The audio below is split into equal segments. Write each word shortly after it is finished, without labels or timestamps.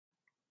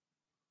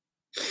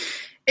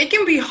It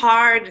can be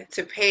hard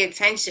to pay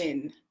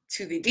attention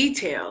to the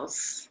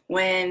details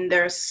when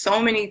there's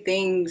so many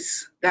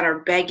things that are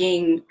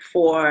begging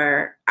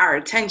for our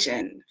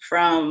attention,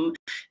 from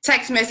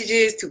text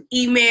messages to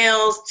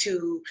emails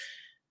to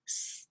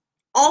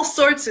all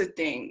sorts of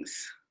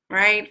things,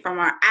 right? From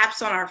our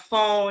apps on our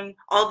phone,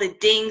 all the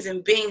dings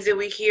and bings that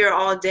we hear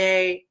all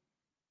day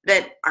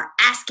that are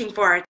asking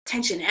for our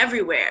attention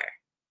everywhere,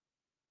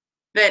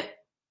 that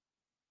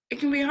it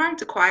can be hard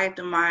to quiet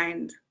the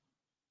mind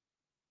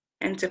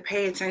and to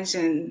pay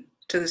attention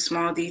to the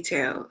small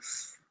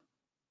details.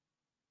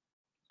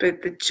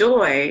 But the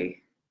joy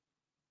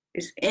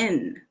is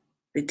in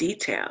the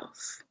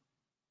details.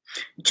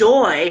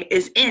 Joy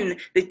is in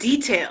the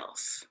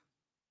details.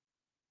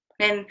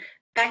 And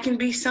that can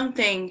be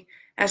something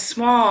as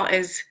small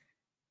as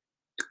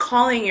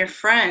calling your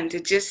friend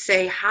to just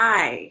say,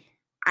 hi,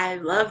 I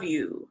love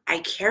you, I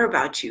care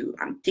about you,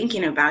 I'm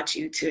thinking about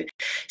you, to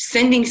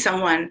sending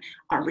someone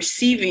or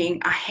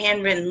receiving a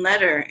handwritten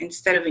letter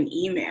instead of an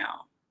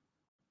email.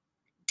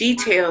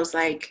 Details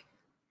like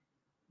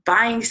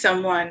buying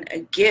someone a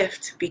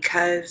gift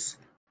because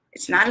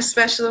it's not a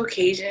special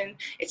occasion,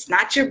 it's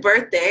not your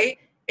birthday,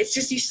 it's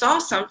just you saw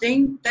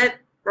something that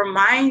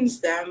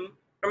reminds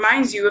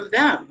you of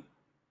them.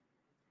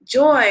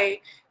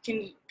 Joy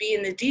can be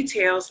in the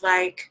details,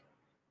 like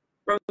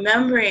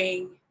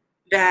remembering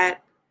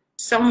that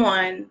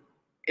someone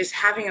is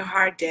having a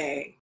hard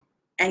day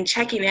and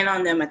checking in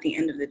on them at the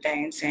end of the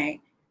day and saying,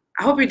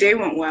 I hope your day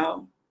went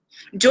well.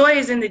 Joy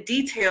is in the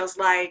details,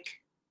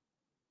 like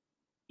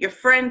your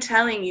friend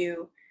telling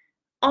you,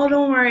 oh,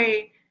 don't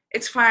worry,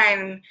 it's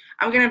fine,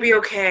 I'm gonna be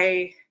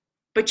okay.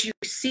 But you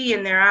see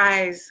in their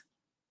eyes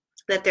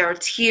that there are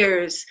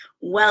tears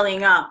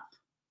welling up,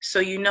 so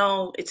you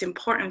know it's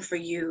important for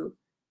you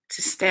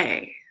to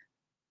stay.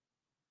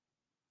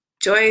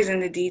 Joy is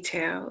in the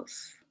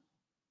details.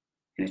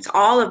 And it's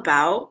all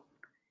about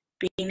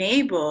being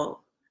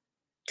able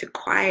to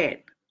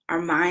quiet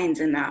our minds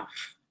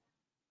enough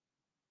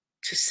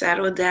to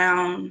settle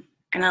down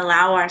and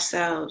allow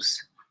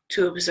ourselves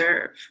to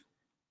observe,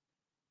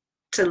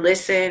 to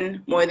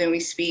listen more than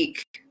we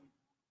speak,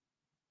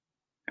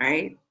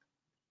 right?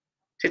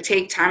 To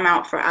take time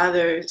out for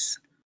others,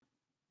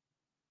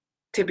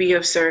 to be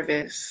of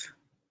service.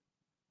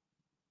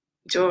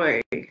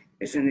 Joy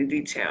is in the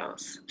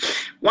details.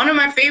 One of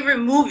my favorite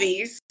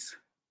movies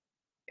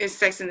is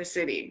Sex and the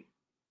City.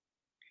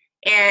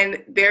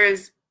 And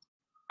there's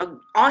an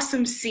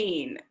awesome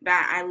scene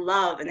that I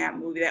love in that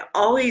movie that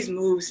always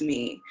moves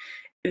me,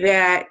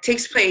 that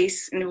takes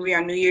place in the movie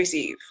on New Year's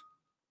Eve.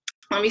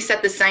 Let me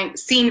set the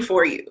scene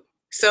for you.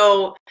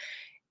 So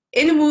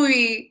in the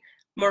movie,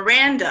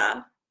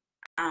 Miranda,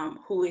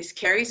 who is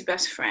Carrie's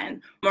best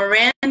friend,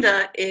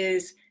 Miranda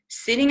is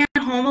sitting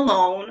at home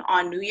alone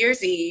on New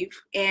Year's Eve,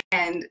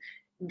 and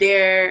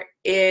there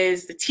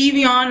is the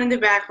TV on in the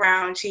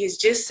background. She has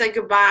just said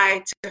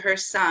goodbye to her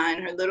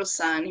son, her little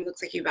son. He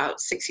looks like he's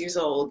about 6 years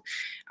old.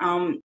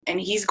 And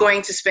he's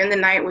going to spend the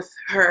night with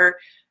her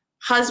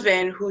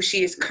husband, who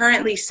she is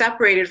currently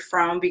separated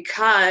from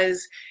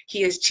because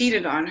he has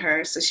cheated on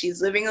her. So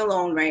she's living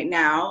alone right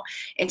now.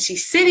 And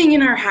she's sitting in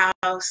her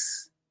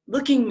house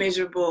looking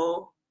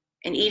miserable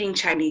and eating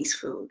Chinese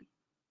food.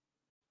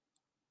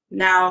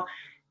 Now,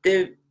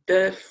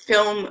 the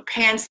film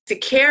pans to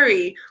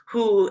Carrie,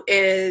 who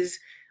is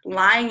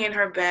lying in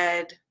her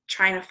bed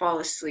trying to fall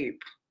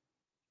asleep.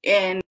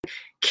 And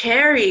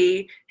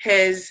Carrie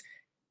has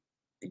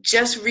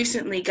just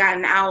recently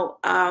gotten out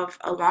of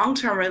a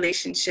long-term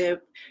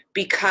relationship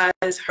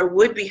because her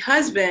would-be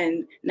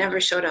husband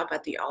never showed up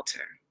at the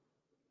altar.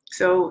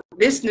 So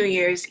this New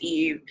Year's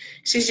Eve,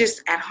 she's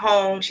just at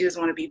home. She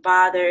doesn't want to be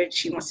bothered.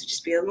 She wants to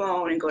just be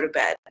alone and go to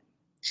bed.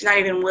 She's not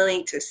even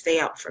willing to stay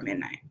out for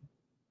midnight.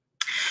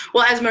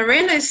 Well, as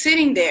Miranda is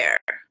sitting there,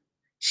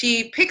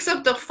 she picks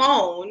up the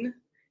phone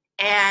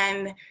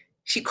and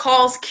she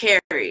calls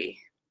Carrie.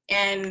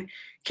 And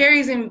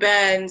Carrie's in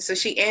bed, so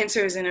she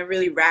answers in a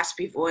really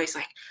raspy voice,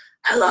 like,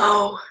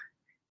 hello.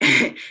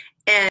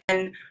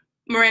 And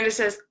Miranda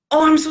says,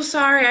 oh, I'm so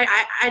sorry.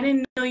 I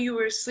didn't know you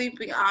were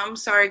sleeping. I'm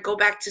sorry. Go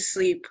back to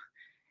sleep.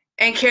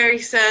 And Carrie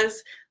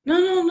says,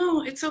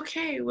 no, it's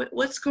okay.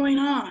 What's going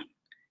on?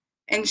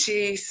 And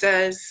she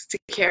says to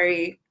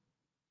Carrie,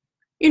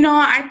 you know,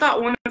 I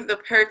thought one of the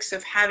perks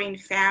of having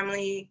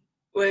family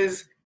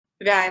was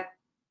that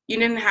you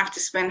didn't have to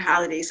spend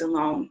holidays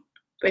alone.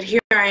 But here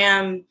I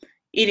am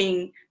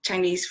eating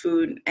Chinese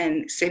food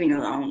and sitting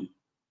alone.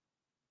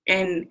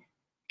 And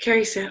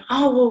Carrie said,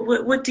 oh,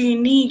 well, what do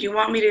you need? You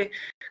want me to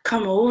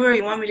come over?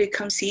 You want me to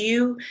come see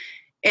you?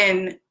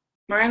 And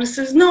Miranda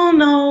says,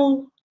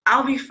 no,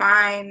 I'll be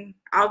fine.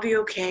 I'll be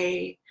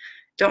okay.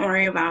 Don't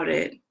worry about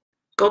it.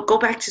 Go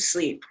back to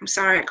sleep. I'm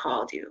sorry I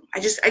called you.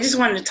 I just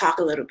wanted to talk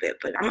a little bit,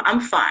 but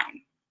I'm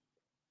fine.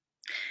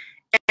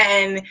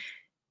 And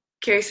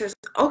Carrie says,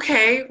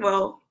 okay,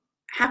 well,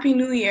 Happy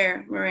New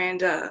Year,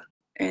 Miranda.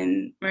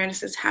 And Miranda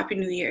says, Happy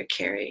New Year,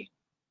 Carrie.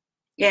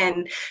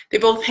 And they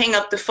both hang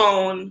up the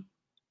phone,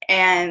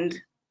 and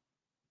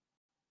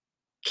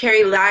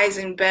Carrie lies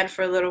in bed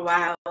for a little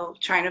while,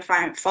 trying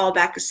to fall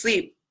back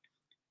asleep.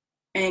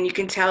 And you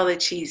can tell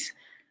that she's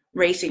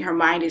racing, her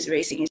mind is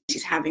racing, and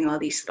she's having all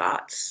these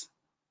thoughts.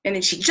 And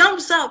then she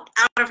jumps up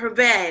out of her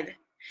bed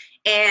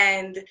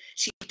and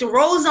she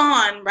throws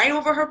on right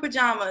over her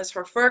pajamas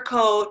her fur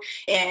coat,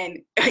 and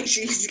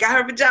she's got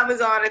her pajamas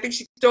on. I think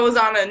she throws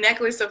on a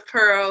necklace of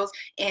pearls,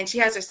 and she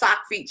has her sock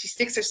feet. She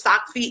sticks her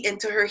sock feet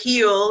into her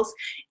heels,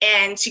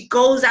 and she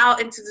goes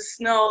out into the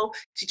snow.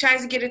 She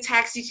tries to get a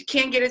taxi. She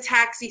can't get a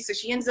taxi, so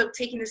she ends up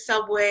taking the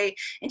subway,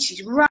 and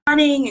she's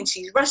running and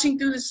she's rushing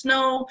through the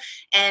snow.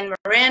 And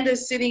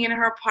Miranda's sitting in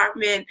her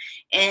apartment,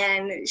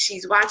 and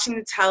she's watching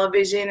the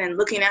television and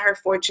looking at her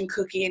fortune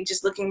cookie and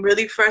just looking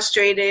really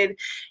frustrated.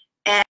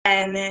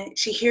 And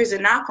she hears a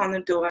knock on the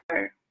door.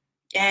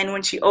 And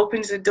when she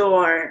opens the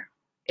door,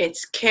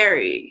 it's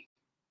Carrie.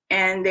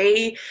 And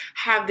they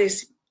have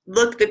this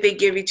look that they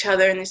give each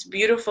other and this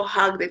beautiful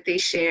hug that they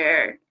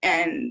share.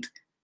 And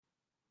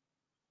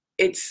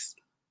it's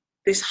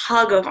this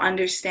hug of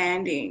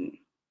understanding,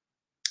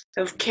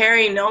 of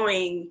Carrie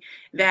knowing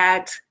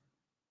that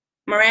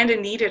Miranda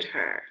needed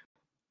her.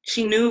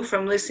 She knew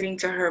from listening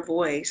to her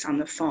voice on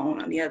the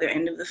phone, on the other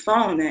end of the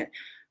phone, that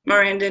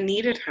Miranda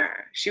needed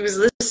her. She was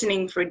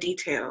listening for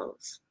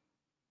details,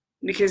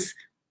 because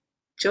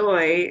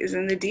joy is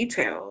in the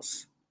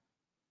details.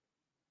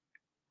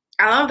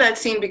 I love that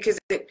scene because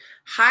it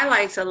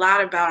highlights a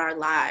lot about our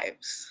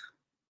lives.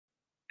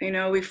 You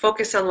know, we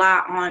focus a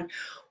lot on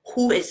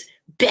who is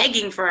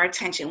begging for our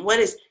attention, what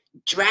is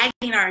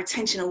dragging our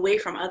attention away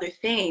from other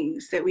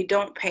things, that we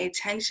don't pay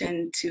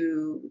attention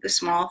to the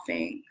small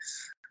things.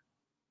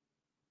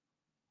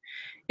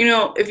 You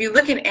know, if you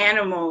look at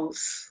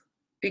animals,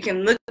 we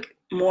can look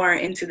more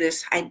into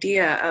this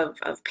idea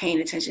of paying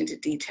attention to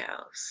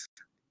details.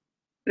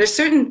 There's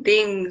certain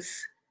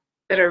things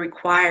that are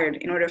required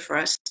in order for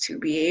us to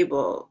be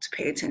able to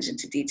pay attention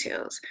to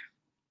details.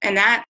 And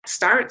that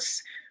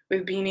starts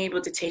with being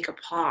able to take a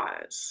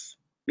pause,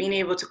 being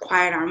able to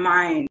quiet our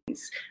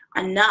minds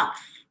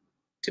enough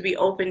to be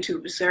open to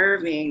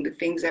observing the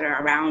things that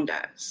are around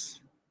us,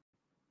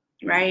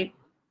 right?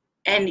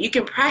 And you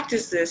can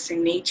practice this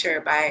in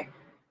nature by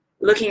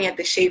looking at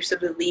the shapes of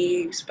the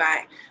leaves,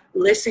 by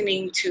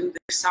listening to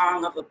the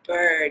song of a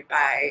bird,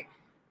 by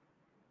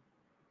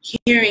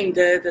hearing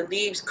the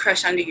leaves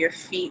crush under your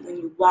feet when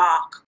you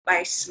walk,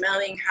 by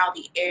smelling how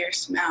the air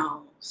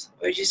smells,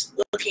 or just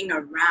looking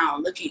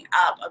around, looking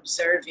up,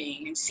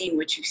 observing, and seeing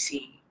what you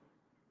see.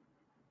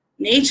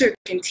 Nature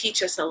can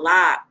teach us a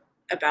lot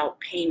about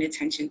paying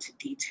attention to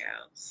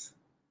details.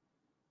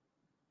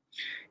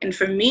 And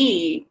for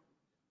me,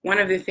 one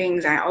of the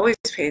things I always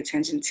pay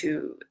attention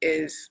to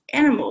is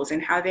animals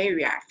and how they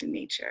react in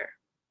nature,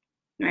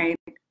 right?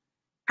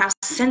 How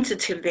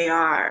sensitive they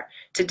are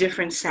to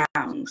different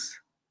sounds.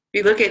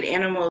 If you look at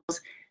animals,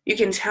 you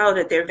can tell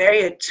that they're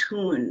very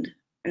attuned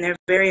and they're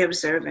very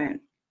observant.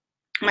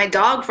 My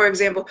dog, for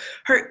example,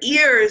 her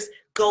ears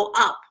go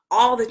up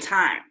all the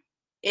time.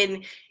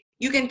 And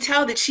you can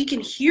tell that she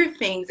can hear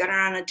things that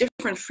are on a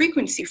different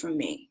frequency from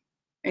me.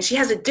 And she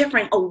has a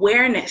different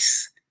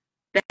awareness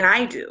than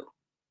I do.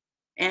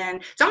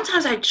 And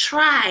sometimes I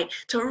try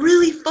to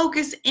really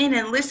focus in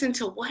and listen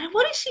to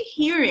what is she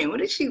hearing? What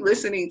is she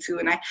listening to?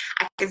 And I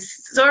can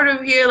sort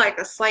of hear like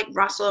a slight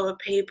rustle of a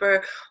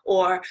paper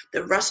or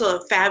the rustle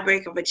of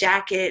fabric of a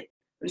jacket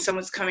when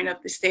someone's coming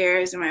up the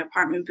stairs in my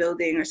apartment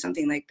building or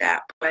something like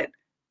that. But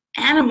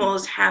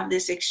animals have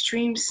this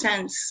extreme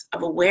sense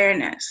of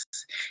awareness.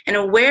 And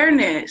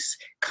awareness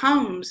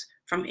comes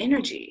from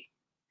energy.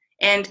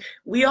 And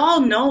we all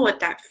know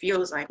what that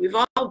feels like. We've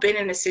all been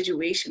in a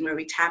situation where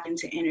we tap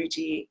into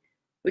energy.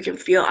 We can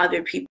feel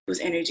other people's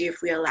energy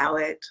if we allow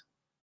it.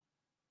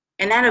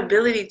 And that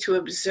ability to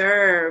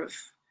observe,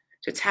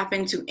 to tap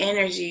into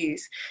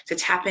energies, to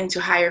tap into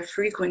higher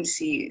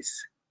frequencies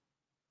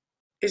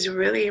is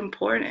really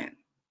important.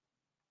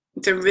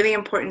 It's a really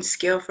important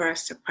skill for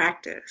us to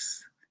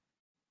practice.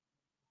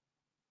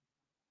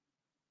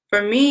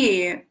 For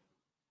me,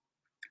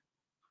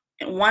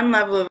 one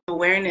level of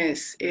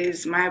awareness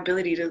is my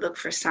ability to look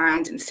for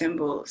signs and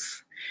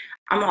symbols.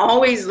 I'm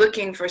always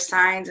looking for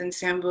signs and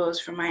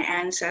symbols from my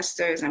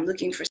ancestors. I'm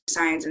looking for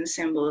signs and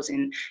symbols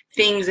in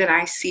things that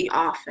I see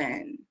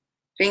often,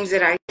 things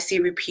that I see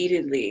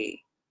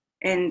repeatedly.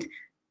 And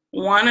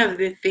one of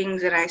the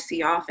things that I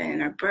see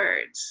often are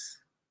birds.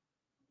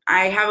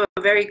 I have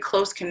a very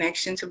close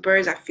connection to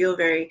birds. I feel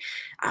very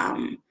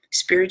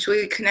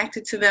spiritually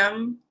connected to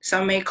them.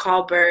 Some may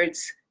call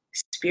birds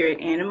spirit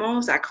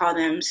animals. I call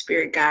them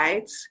spirit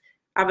guides.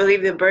 I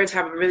believe that birds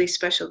have a really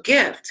special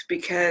gift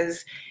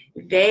because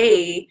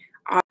they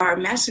are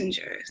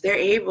messengers. They're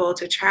able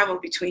to travel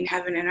between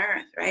heaven and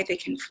earth, right? They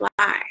can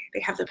fly.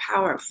 They have the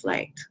power of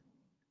flight.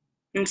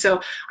 And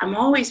so I'm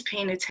always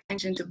paying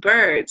attention to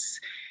birds.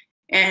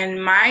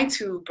 And my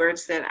two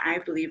birds that I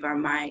believe are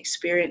my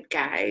spirit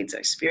guides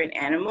or spirit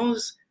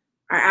animals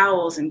are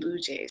owls and blue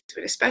jays,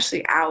 but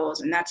especially owls.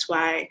 And that's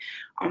why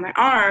on my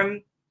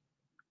arm,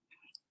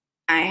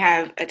 I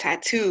have a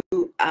tattoo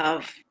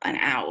of an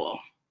owl,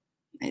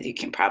 as you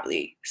can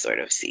probably sort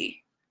of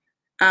see.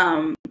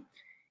 Um,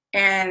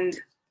 and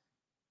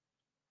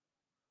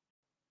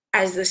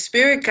as the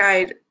spirit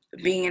guide,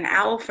 being an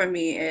owl for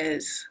me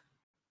is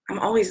I'm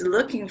always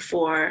looking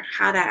for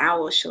how that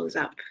owl shows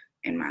up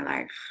in my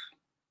life.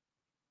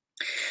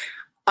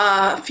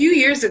 A few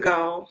years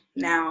ago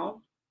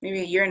now,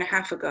 maybe a year and a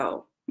half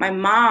ago, my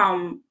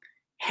mom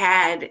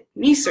had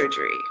knee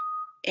surgery.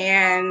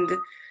 And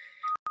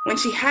when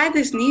she had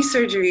this knee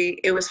surgery,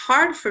 it was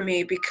hard for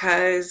me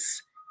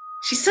because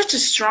she's such a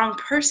strong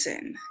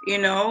person. You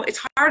know,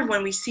 it's hard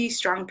when we see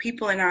strong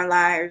people in our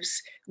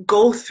lives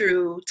go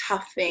through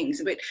tough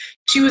things. But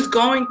she was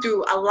going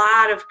through a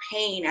lot of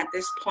pain at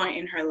this point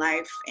in her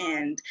life,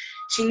 and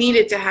she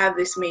needed to have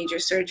this major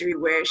surgery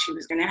where she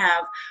was going to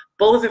have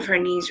both of her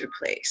knees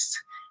replaced.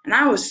 And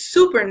I was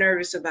super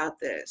nervous about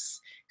this.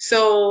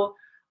 So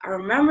I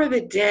remember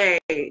the day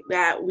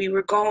that we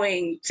were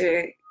going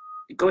to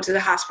go to the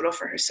hospital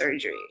for her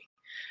surgery.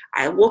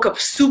 I woke up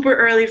super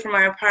early from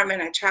my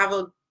apartment. I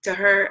traveled to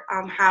her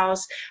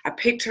house. I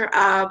picked her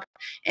up,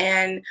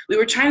 and we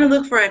were trying to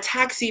look for a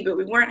taxi, but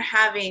we weren't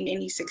having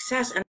any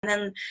success. And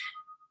then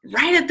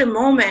right at the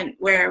moment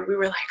where we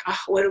were like, oh,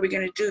 what are we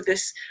going to do?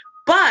 This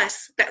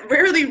bus that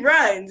rarely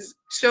runs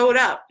showed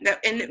up.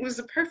 And it was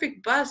the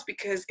perfect bus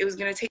because it was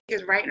going to take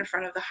us right in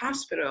front of the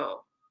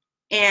hospital.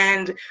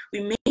 And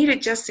we made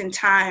it just in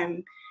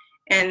time.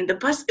 And the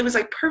bus, it was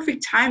like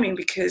perfect timing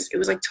because it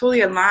was like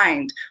totally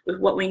aligned with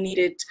what we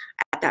needed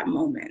at that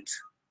moment.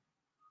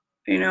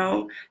 You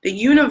know, the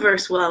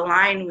universe will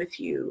align with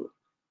you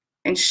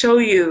and show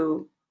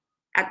you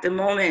at the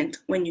moment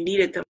when you need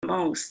it the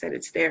most that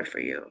it's there for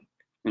you.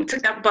 We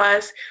took that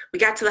bus, we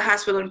got to the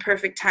hospital in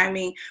perfect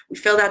timing, we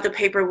filled out the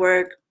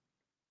paperwork,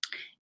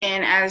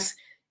 and as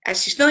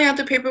she's filling out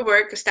the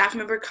paperwork, a staff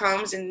member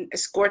comes and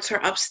escorts her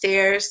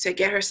upstairs to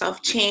get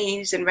herself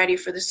changed and ready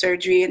for the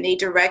surgery, and they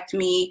direct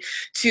me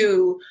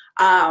to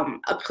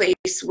a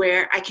place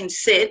where I can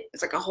sit.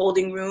 It's like a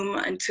holding room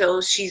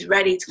until she's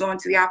ready to go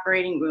into the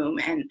operating room,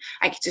 and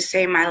I get to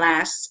say my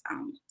last,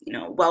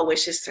 well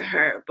wishes to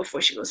her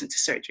before she goes into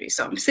surgery.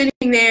 So I'm sitting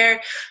there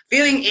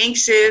feeling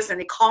anxious, and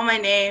they call my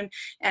name,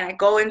 and I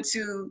go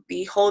into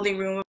the holding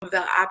room of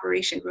the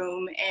operation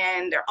room,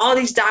 and there are all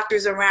these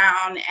doctors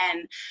around,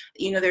 and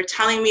they're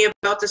telling me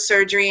about the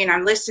surgery, and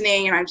I'm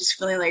listening, and I'm just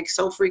feeling like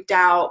so freaked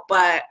out.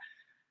 But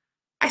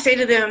I say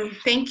to them,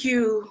 thank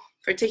you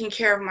for taking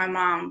care of my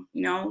mom,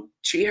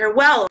 treat her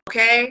well,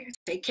 okay?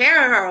 Take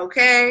care of her,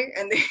 okay?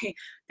 And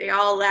they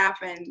all laugh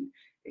and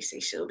they say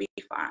she'll be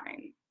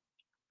fine.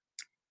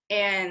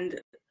 And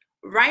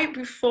right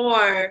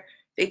before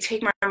they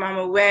take my mom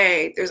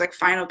away, there's like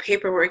final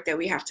paperwork that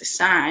we have to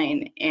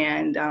sign,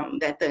 and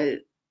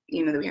that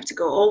we have to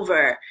go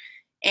over.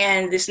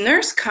 And this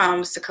nurse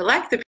comes to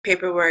collect the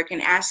paperwork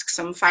and ask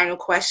some final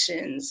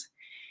questions.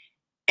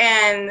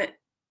 And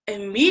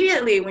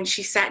immediately when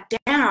she sat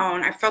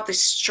down, I felt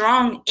this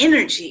strong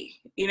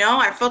energy.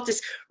 I felt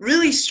this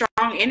really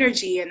strong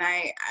energy, and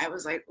I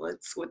was like,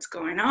 what's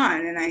going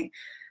on? And I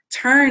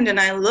turned and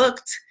I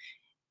looked,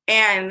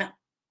 and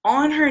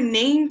on her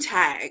name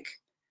tag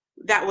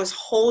that was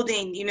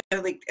holding,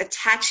 like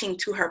attaching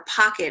to her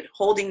pocket,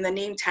 holding the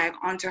name tag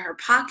onto her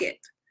pocket,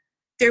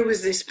 there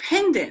was this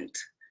pendant.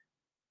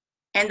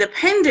 And the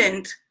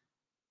pendant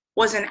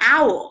was an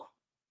owl.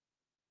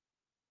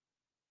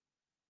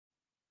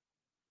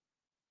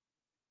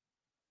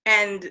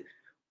 And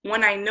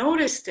when I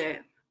noticed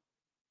it,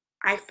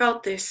 I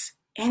felt this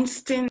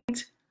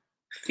instant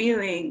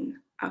feeling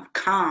of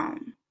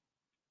calm.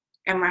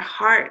 And my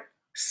heart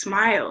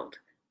smiled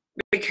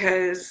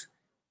because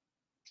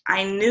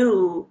I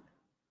knew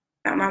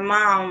that my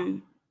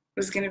mom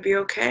was going to be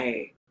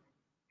okay,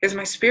 because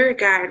my spirit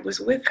guide was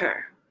with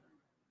her,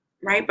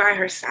 right by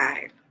her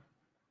side.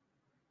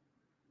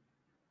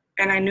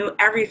 And I knew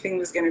everything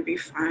was going to be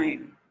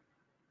fine.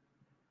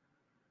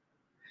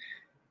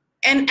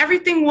 And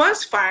everything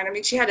was fine. I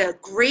mean, she had a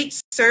great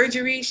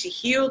surgery. She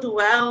healed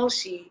well.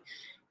 She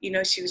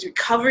was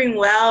recovering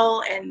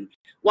well. And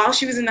while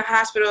she was in the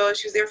hospital,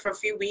 she was there for a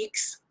few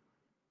weeks,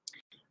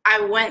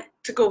 I went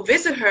to go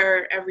visit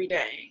her every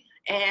day.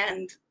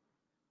 And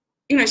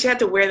she had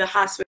to wear the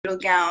hospital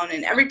gown.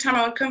 And every time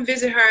I would come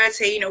visit her, I'd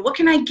say, what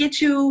can I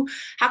get you?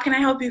 How can I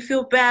help you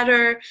feel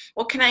better?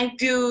 What can I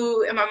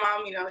do? And my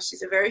mom,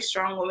 she's a very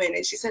strong woman.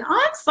 And she said,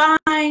 oh, I'm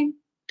fine.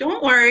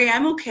 Don't worry.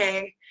 I'm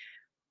okay.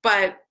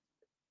 But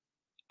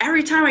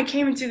every time I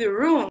came into the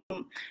room,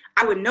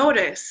 I would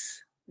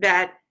notice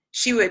that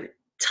she would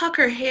tuck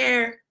her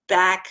hair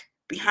back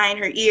behind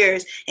her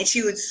ears, and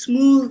she would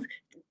smooth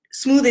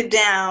it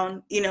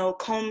down,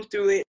 comb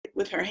through it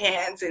with her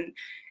hands, and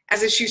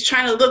as if she was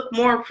trying to look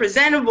more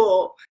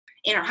presentable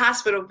in her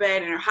hospital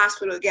bed, in her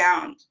hospital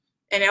gown.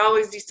 And it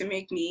always used to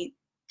make me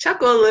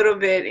chuckle a little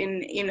bit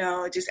in,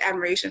 just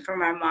admiration for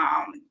my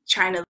mom,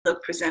 trying to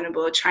look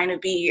presentable, trying to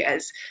be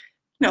as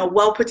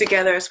well put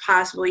together as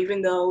possible,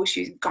 even though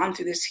she'd gone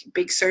through this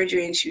big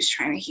surgery and she was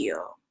trying to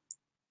heal.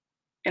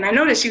 And I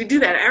noticed she would do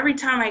that every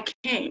time I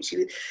came. She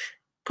would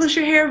push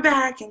her hair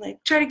back and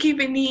like try to keep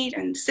it neat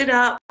and sit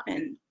up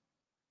and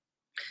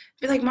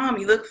be like, Mom,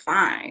 you look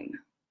fine.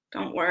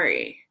 Don't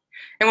worry.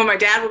 And when my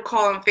dad would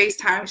call on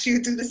FaceTime, she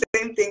would do the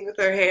same thing with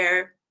her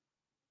hair.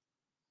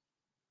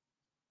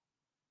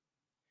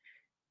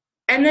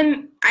 And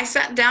then I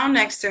sat down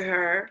next to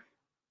her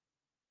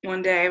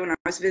one day when I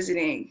was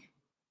visiting,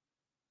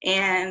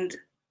 and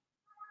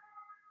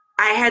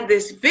I had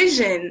this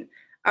vision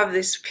of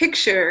this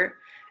picture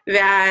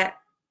that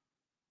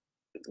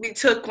we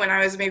took when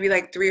I was maybe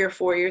like 3 or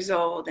 4 years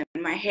old,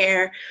 and my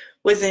hair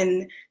was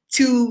in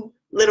two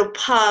little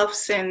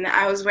puffs, and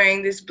I was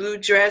wearing this blue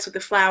dress with a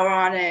flower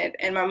on it.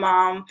 And my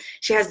mom,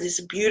 she has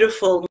this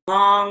beautiful,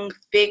 long,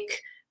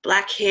 thick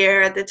black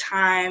hair at the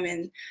time,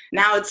 and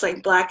now it's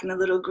like black and a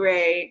little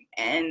gray.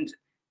 And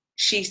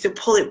she used to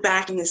pull it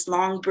back in this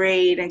long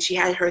braid, and she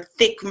had her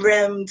thick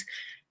rimmed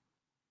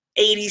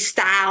 80s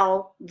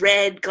style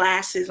red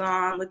glasses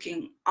on,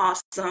 looking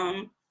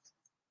awesome.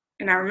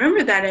 And I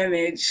remember that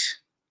image.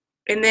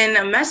 And then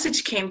a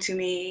message came to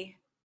me,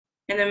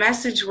 and the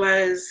message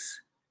was,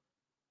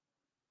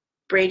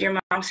 braid your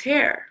mom's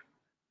hair.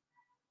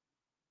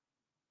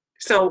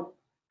 So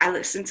I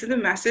listened to the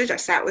message, I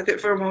sat with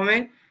it for a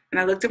moment, and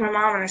I looked at my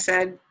mom and I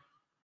said,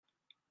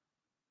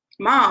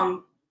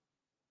 Mom,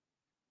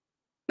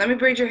 let me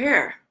braid your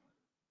hair.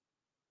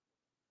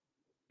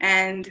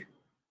 And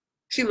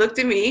she looked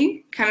at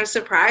me, kind of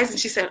surprised, and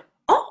she said,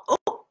 oh,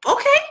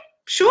 okay,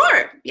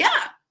 sure,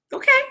 yeah,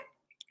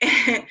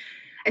 okay.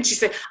 And she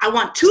said, I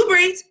want 2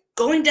 braids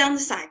going down the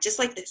side, just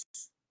like this,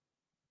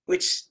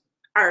 which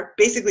are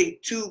basically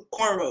 2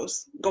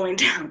 cornrows going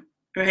down,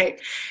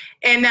 right?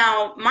 And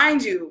now,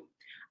 mind you,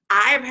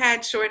 I've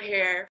had short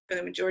hair for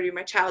the majority of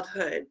my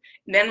childhood.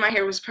 And then my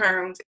hair was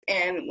permed.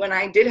 And when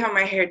I did have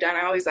my hair done,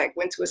 I always like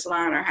went to a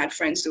salon or had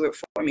friends do it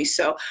for me.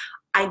 So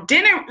I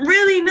didn't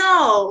really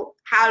know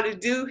how to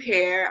do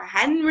hair. I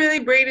hadn't really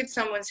braided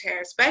someone's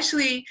hair,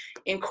 especially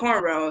in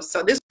cornrows.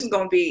 So this was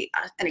going to be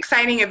an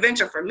exciting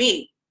adventure for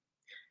me.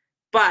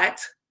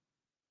 But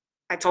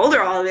I told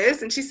her all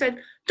this, and she said,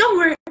 don't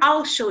worry,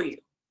 I'll show you.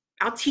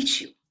 I'll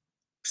teach you.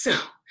 So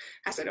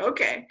I said,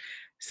 okay.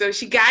 So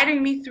she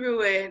guided me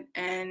through it,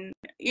 and,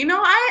 you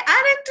know,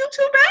 I didn't do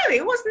too bad.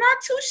 It was not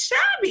too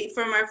shabby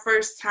for my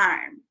first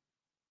time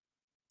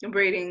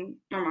braiding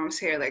my mom's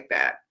hair like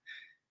that.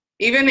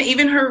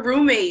 Even her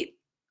roommate,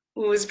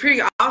 who was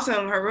pretty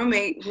awesome, her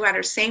roommate who had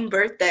her same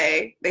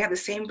birthday, they had the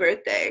same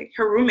birthday,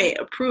 her roommate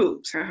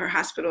approved, her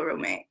hospital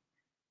roommate.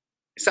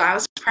 So I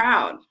was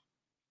proud.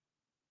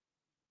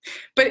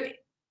 But,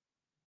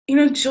 you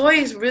know, joy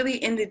is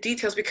really in the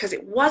details, because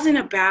it wasn't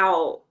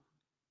about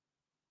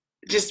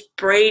just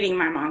braiding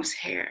my mom's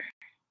hair.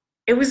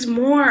 It was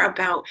more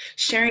about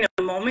sharing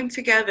a moment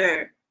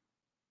together,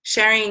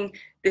 sharing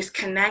this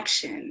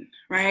connection,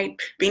 right?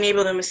 Being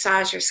able to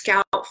massage her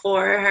scalp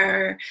for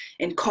her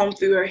and comb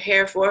through her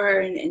hair for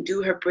her and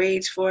do her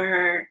braids for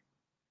her,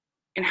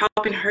 and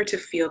helping her to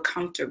feel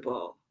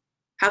comfortable,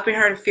 helping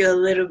her to feel a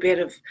little bit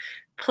of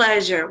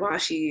pleasure while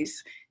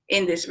she's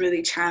in this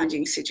really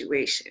challenging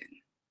situation.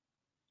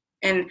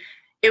 And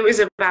it was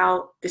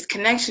about this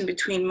connection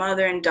between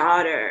mother and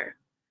daughter,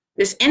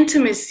 this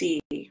intimacy,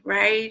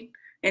 right?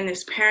 And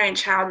this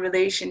parent-child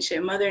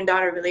relationship, mother and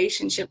daughter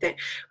relationship that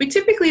we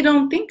typically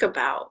don't think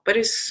about, but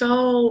is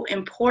so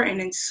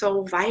important and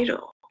so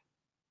vital.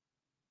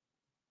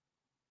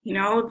 You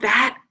know,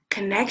 that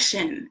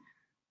connection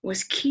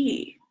was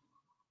key.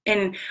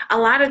 And a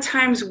lot of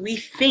times we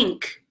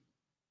think,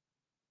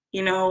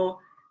 you know,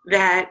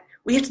 that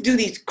we have to do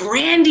these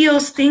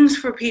grandiose things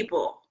for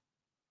people.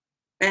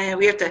 And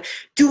we have to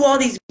do all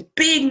these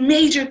big,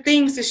 major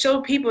things to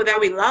show people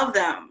that we love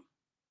them.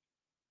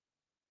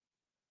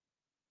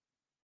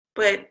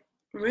 But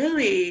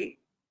really,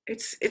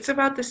 it's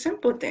about the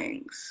simple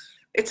things.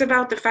 It's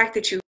about the fact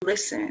that you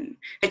listen,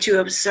 that you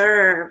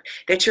observe,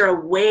 that you're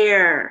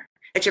aware,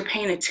 that you're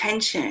paying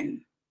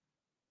attention.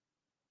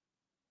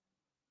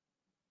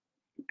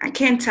 I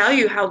can't tell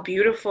you how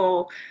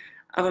beautiful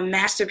of a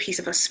masterpiece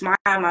of a smile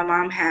my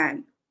mom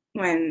had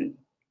when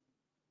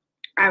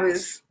I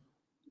was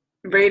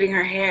braiding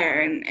her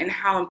hair, and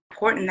how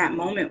important that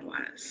moment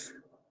was.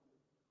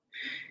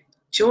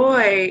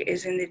 Joy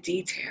is in the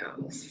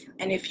details.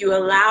 And if you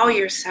allow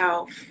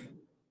yourself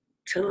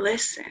to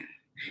listen,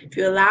 if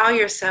you allow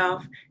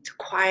yourself to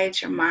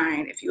quiet your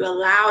mind, if you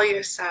allow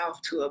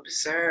yourself to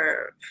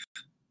observe,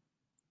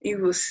 you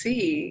will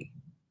see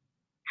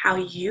how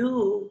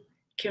you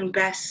can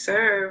best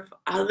serve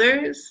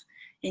others,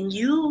 and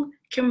you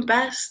can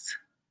best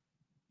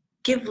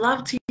give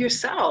love to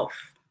yourself.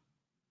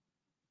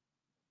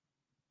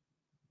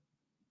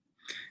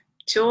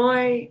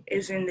 Joy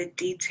is in the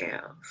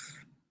details.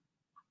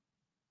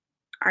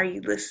 Are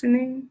you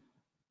listening?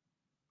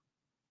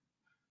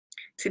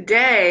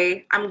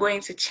 Today, I'm going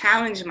to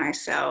challenge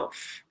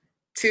myself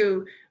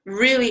to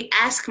really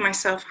ask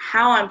myself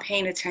how I'm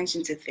paying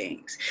attention to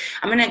things.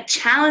 I'm going to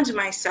challenge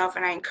myself,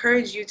 and I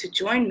encourage you to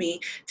join me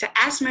to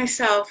ask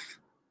myself,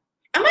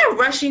 am I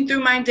rushing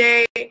through my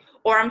day,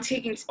 or am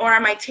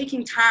I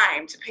taking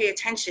time to pay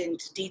attention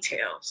to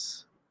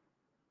details?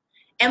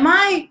 Am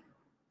I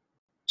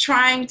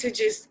trying to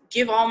just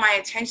give all my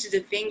attention to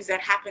things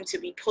that happen to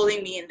be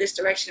pulling me in this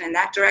direction and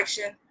that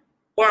direction?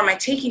 Or am I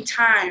taking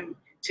time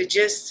to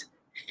just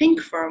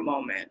think for a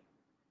moment?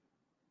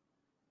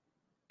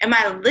 Am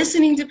I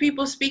listening to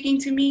people speaking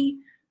to me?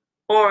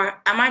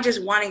 Or am I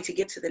just wanting to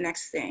get to the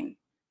next thing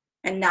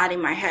and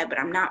nodding my head, but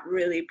I'm not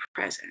really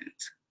present?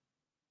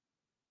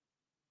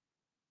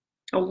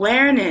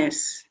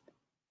 Awareness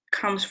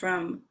comes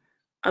from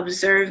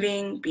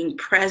observing, being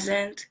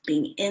present,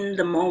 being in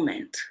the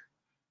moment.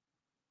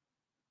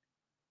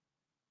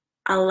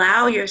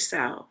 Allow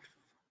yourself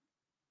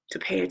to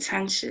pay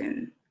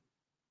attention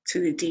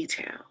to the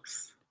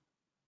details.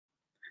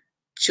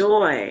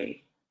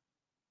 Joy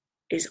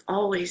is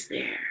always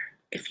there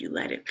if you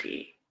let it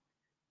be.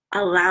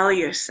 Allow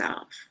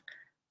yourself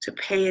to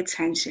pay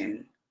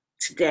attention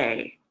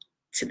today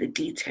to the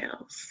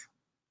details.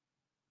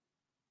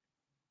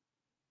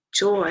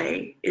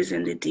 Joy is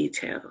in the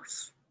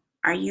details.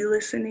 Are you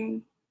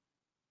listening?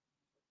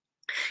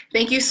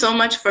 Thank you so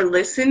much for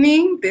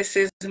listening. This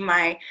is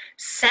my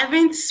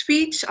 7th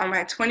speech on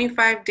my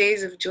 25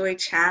 Days of Joy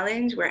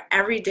Challenge, where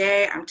every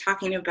day I'm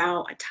talking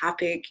about a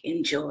topic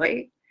in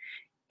joy.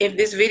 If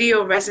this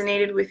video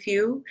resonated with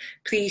you,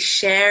 please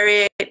share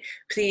it.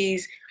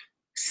 Please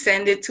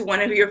send it to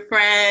one of your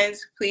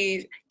friends.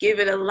 Please give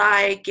it a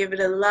like, give it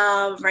a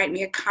love, write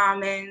me a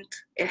comment.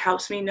 It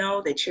helps me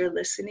know that you're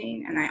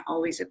listening, and I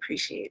always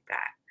appreciate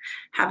that.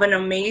 Have an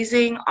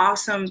amazing,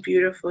 awesome,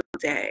 beautiful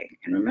day.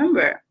 And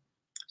remember,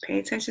 pay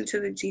attention to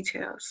the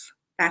details.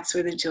 That's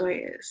where the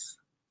joy is.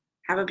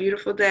 Have a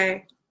beautiful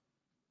day.